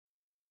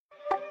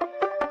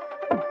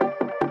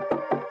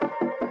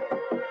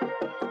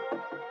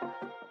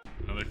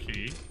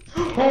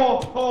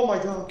Oh my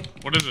god.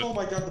 What is it? Oh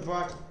my god, the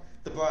bracken.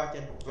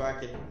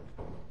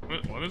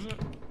 What is it?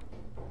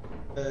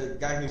 The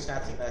guy who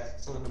snaps it back,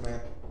 Slender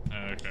Man.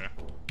 Oh, okay.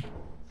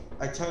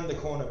 I turned the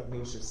corner and he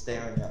was just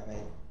staring at me.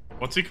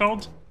 What's he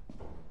called?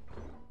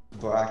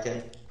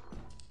 Bracken.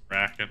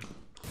 Bracken.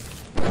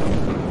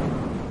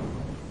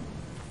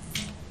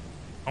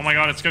 Oh my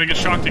god, it's gonna get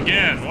shocked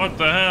again. What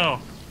the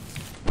hell?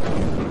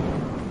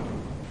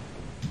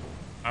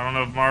 I don't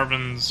know if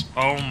Marvin's...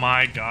 Oh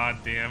my god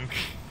damn.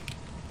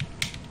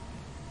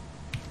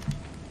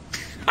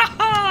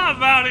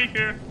 I'm out of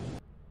here.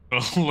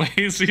 The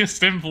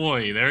laziest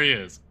employee. There he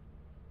is.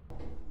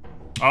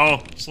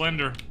 Oh,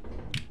 Slender.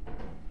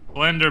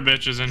 Slender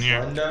bitch is in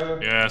here. Slender?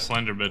 Yeah,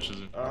 Slender bitch is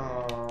in.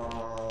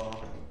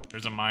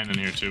 There's a mine in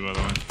here too, by the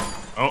way.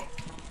 Oh.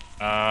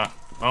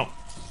 Well.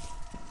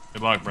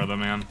 Good luck, brother,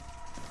 man.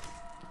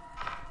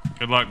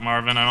 Good luck,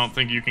 Marvin. I don't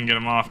think you can get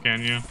him off,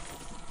 can you?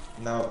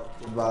 No.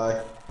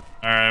 Goodbye.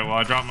 Alright, well,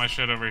 I dropped my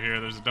shit over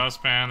here. There's a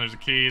dustpan, there's a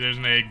key, there's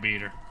an egg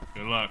beater.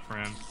 Good luck,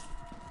 friend.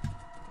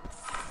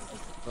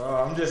 Oh,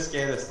 I'm just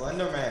scared of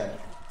Slender Man.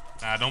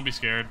 Nah, don't be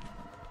scared.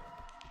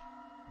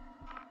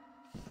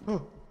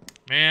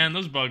 Man,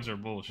 those bugs are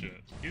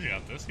bullshit. He's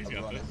got this, he's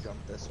got this. Jump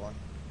this one.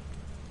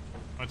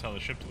 I'm gonna tell the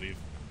ship to leave.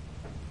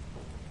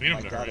 We need Oh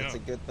him my to god, hurry it's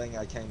up. a good thing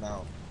I came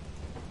out.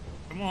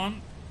 Come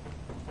on.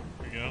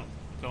 There you go. I'm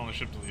telling the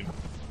ship to leave.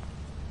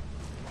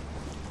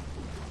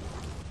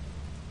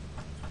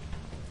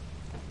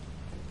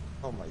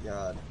 Oh my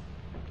god.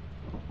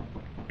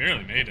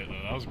 Barely made it,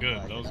 though. That was good.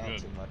 I That was get out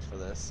good. too much for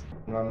this.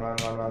 Run.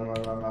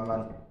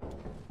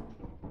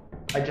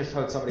 I just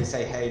heard somebody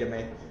say hey to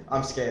me.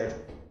 I'm scared.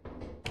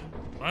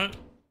 What?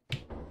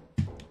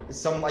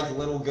 Some like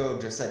little girl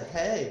just said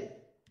hey.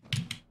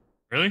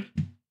 Really?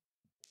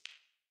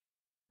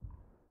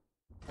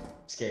 I'm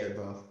scared,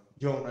 bro.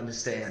 You don't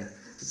understand.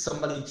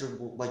 Somebody just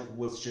like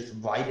was just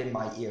right in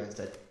my ear and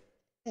said,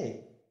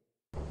 hey.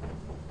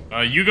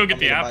 You go get I'm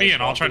the gonna buy appy a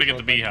and I'll try to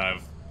swamp get the real quick.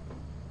 beehive.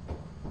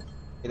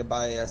 Gonna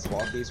buy a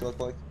swampies real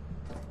quick?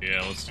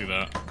 Yeah, let's do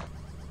that.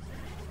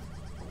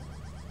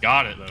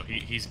 Got it, though.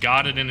 He's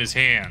got it in his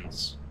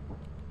hands.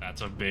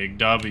 That's a big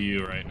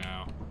W right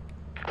now.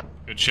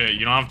 Good shit.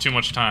 You don't have too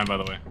much time, by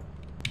the way.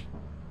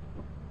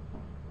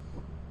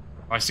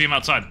 Oh, I see him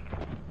outside.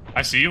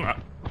 I see you.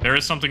 There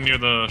is something near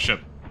the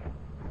ship.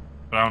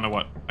 But I don't know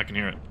what. I can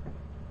hear it.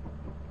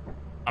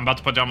 I'm about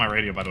to put down my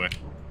radio, by the way.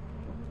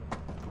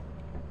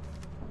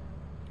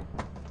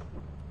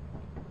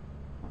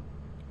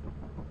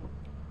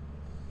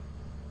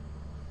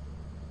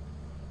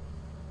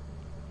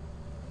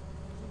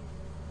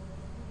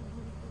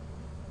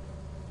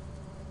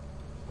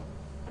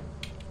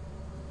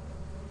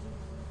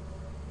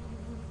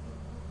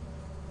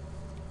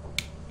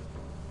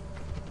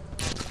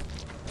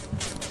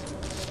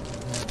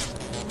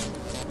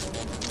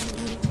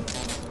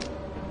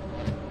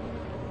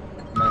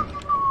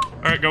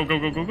 Alright, go.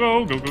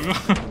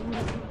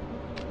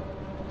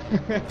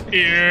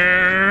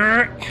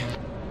 Here.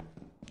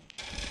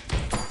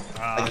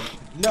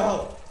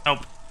 No!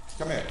 Help.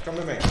 Come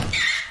with me.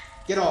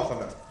 Get off of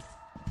him.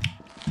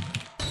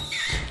 I'm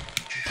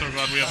so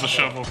glad we have the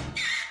shovel.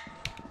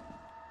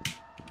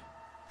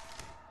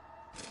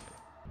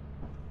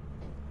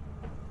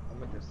 I'm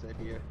gonna just sit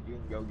here. You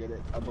can go get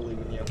it. I believe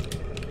in you.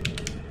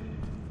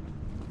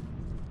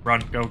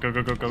 Run. Go.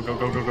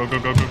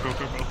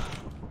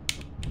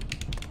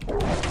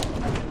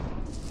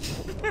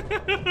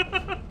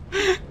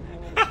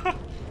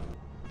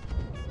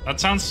 That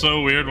sounds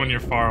so weird when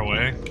you're far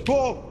away.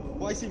 Whoa!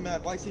 Why is he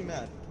mad?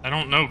 I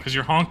don't know, because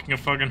you're honking a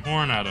fucking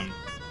horn at him.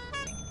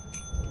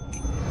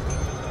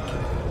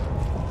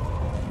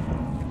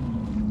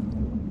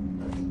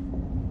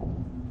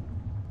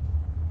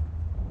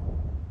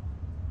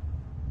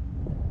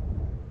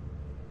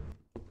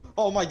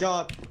 Oh my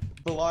god!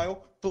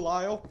 Belial!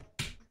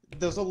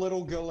 There's a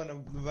little girl in a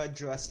red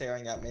dress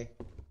staring at me.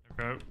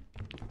 Okay.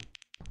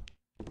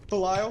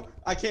 Belial,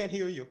 I can't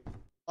hear you.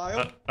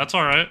 Belial? That's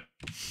alright.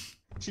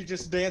 She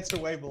just danced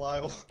away,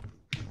 Belial.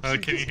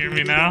 Can you hear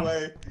me now?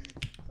 Away.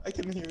 I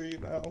can hear you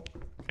now.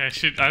 Okay,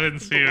 shit, I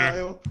didn't see her.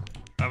 Belial.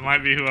 That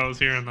might be who I was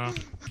hearing, though.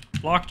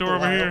 Locked door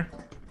over here.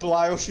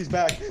 Belial, she's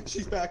back.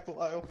 She's back,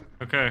 Belial.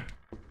 Okay.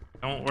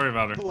 Don't worry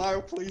about her.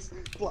 Belial, please.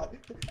 Belial,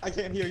 I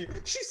can't hear you.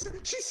 She's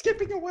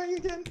skipping away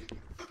again.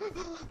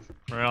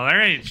 Well,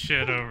 there ain't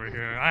shit over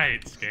here. I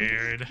ain't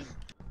scared.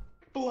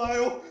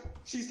 Belial,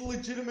 she's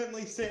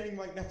legitimately standing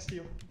right next to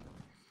you.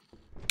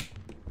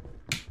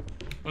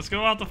 Let's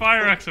go out the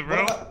fire exit,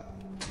 bro. What?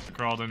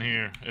 Crawled in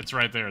here. It's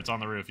right there. It's on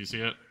the roof. You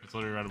see it? It's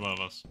literally right above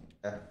us.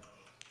 Yeah.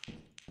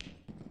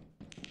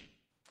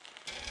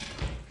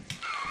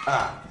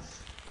 Ah.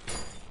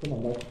 Come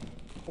on, bud.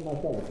 Come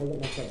on, go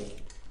get my shovel.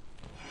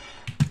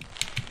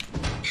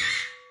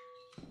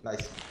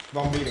 Nice.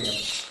 I'm beating him.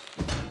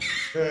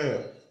 Yeah.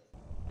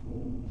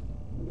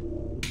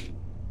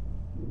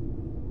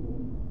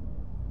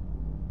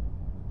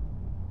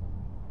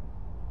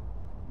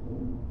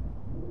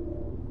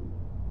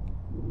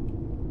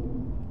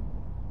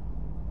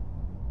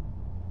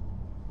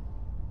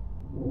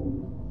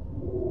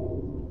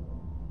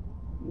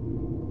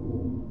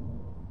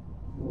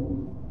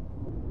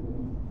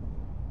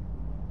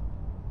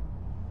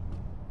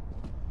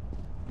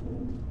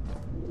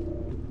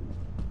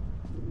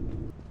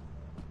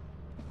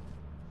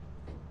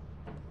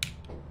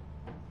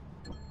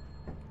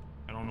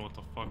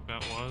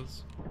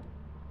 was.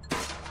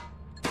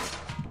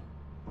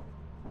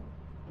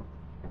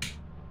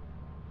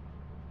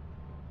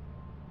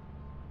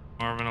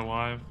 Marvin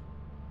alive?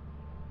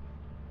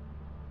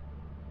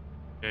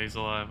 Yeah, he's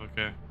alive,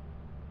 okay.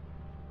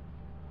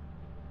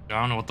 I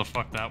don't know what the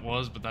fuck that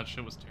was, but that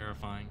shit was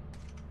terrifying.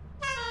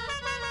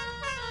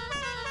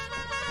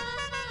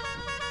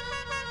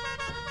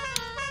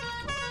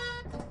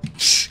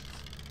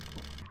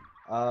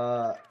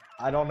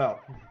 I don't know.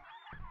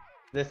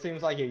 This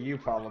seems like a you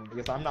problem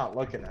because I'm not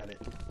looking at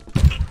it.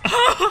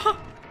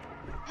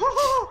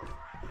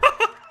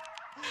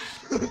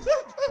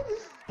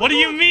 What do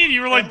you mean?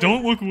 You were like,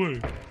 don't look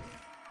away.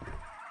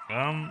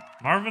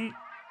 Marvin?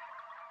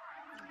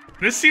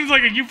 This seems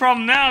like a you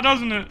problem now,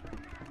 doesn't it?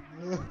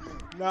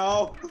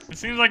 No. It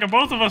seems like a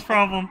both of us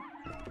problem.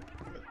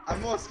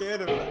 I'm more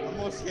scared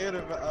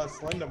of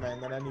Slender Man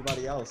than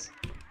anybody else.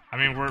 I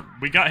mean,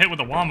 we got hit with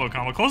a wombo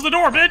combo. Close the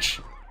door,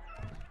 bitch!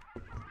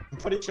 I'm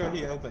pretty sure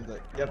he opens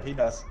it. Yep, he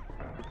does.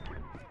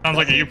 Sounds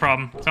like a you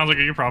problem. Sounds like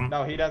a you problem.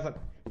 No, he doesn't.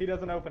 He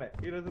doesn't open it.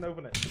 He doesn't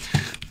open it.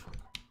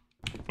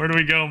 Where do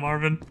we go,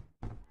 Marvin?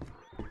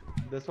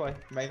 This way,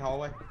 main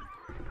hallway.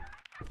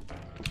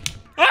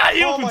 Ah,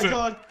 he opens it. Oh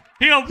my god.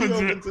 He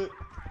opens it.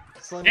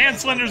 And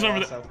Slender's over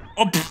there.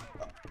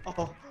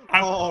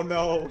 Oh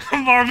no.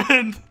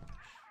 Marvin,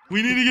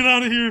 we need to get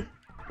out of here.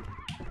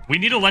 We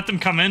need to let them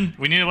come in.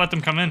 We need to let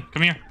them come in.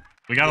 Come here.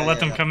 We gotta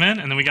let them come in,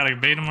 and then we gotta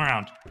bait them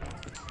around.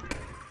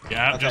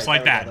 Yeah, okay, just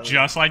like that.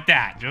 Just like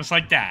that. Just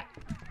like that.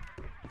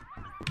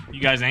 You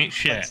guys ain't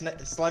shit.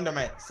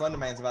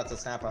 Slenderman's about to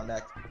snap our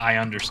neck. I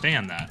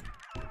understand that.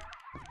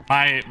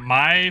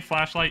 My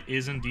flashlight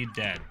is indeed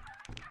dead.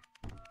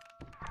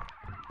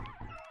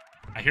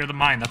 I hear the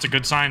mine. That's a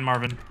good sign,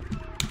 Marvin.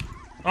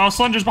 Oh,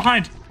 Slender's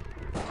behind.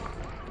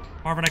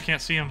 Marvin, I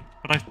can't see him,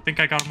 but I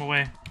think I got him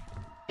away.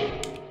 Oh,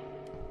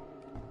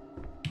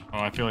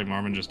 I feel like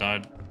Marvin just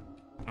died.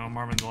 No,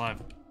 Marvin's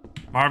alive.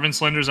 Marvin,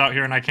 Slender's out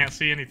here and I can't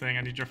see anything.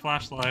 I need your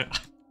flashlight.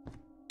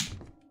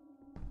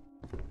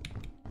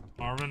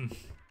 Marvin.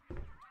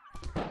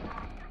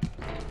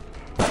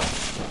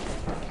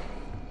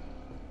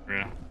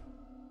 Yeah.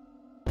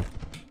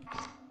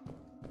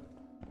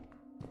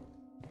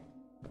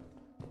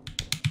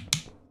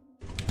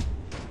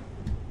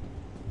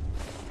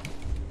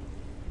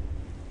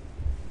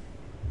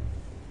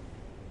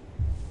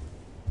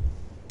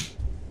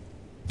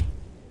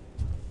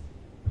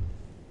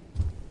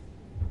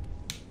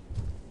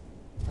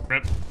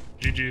 Rip.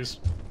 GG's.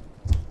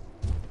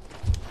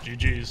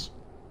 GG's.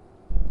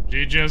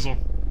 G-Jizzle.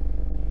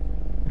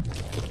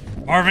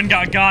 Marvin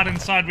got God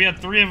inside. We had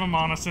 3 of them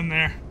on us in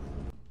there.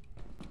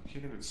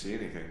 Can't even see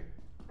anything.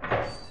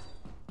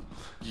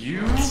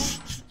 You,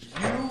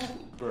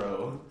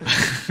 bro.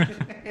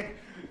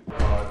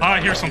 I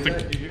hear something.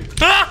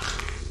 Ah!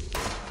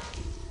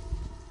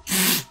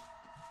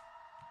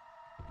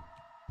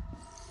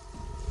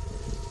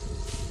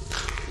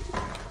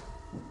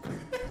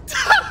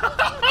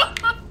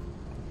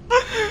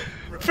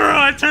 Bro,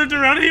 I turned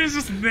around and he was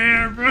just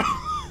there, bro.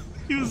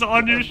 He was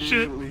on your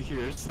shit.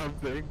 Hear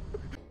something.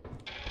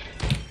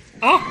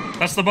 Oh,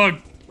 that's the bug.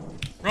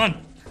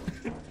 Run.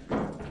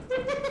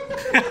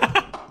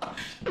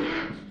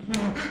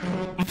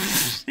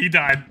 He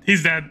died.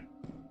 He's dead.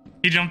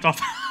 He jumped off.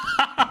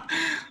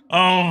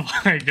 Oh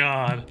my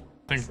god.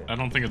 I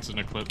don't think it's an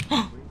eclipse.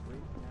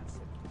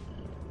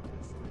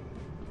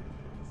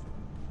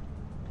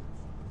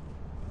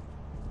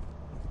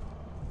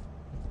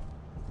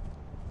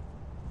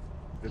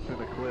 It's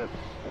an eclipse.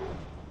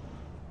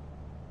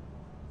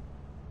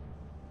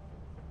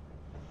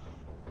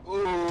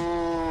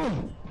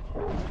 Ooh.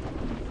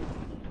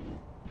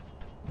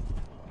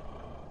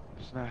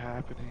 It's not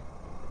happening.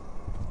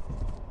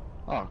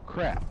 Oh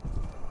crap.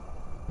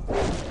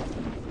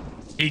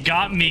 He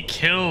got me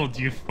killed,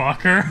 you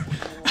fucker.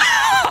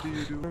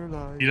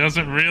 He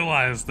doesn't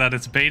realize that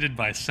it's baited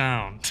by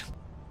sound.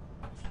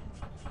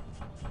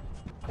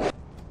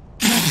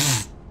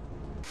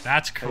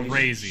 That's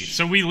crazy.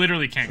 So we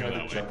literally can't go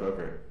that way. Jump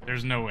over.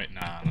 There's no way.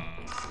 Nah.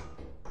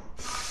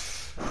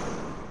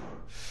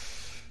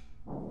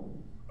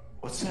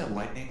 What's that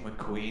Lightning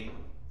McQueen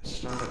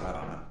started? I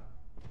don't know.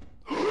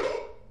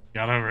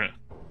 Got over it.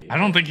 I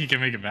don't think he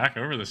can make it back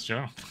over this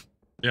jump.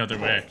 The other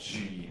way.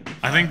 Gee.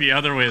 I think the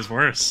other way is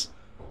worse.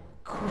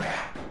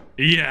 Crap.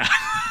 Yeah.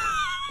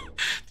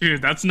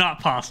 Dude, that's not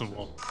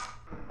possible.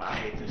 I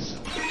hate this so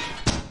much.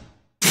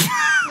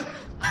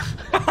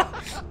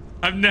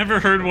 I've never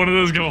heard one of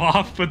those go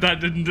off, but that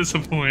didn't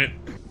disappoint.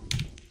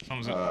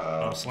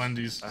 Oh,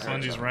 Slendy's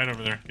right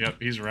over there. Yep,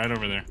 he's right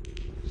over there.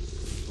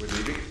 We're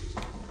leaving?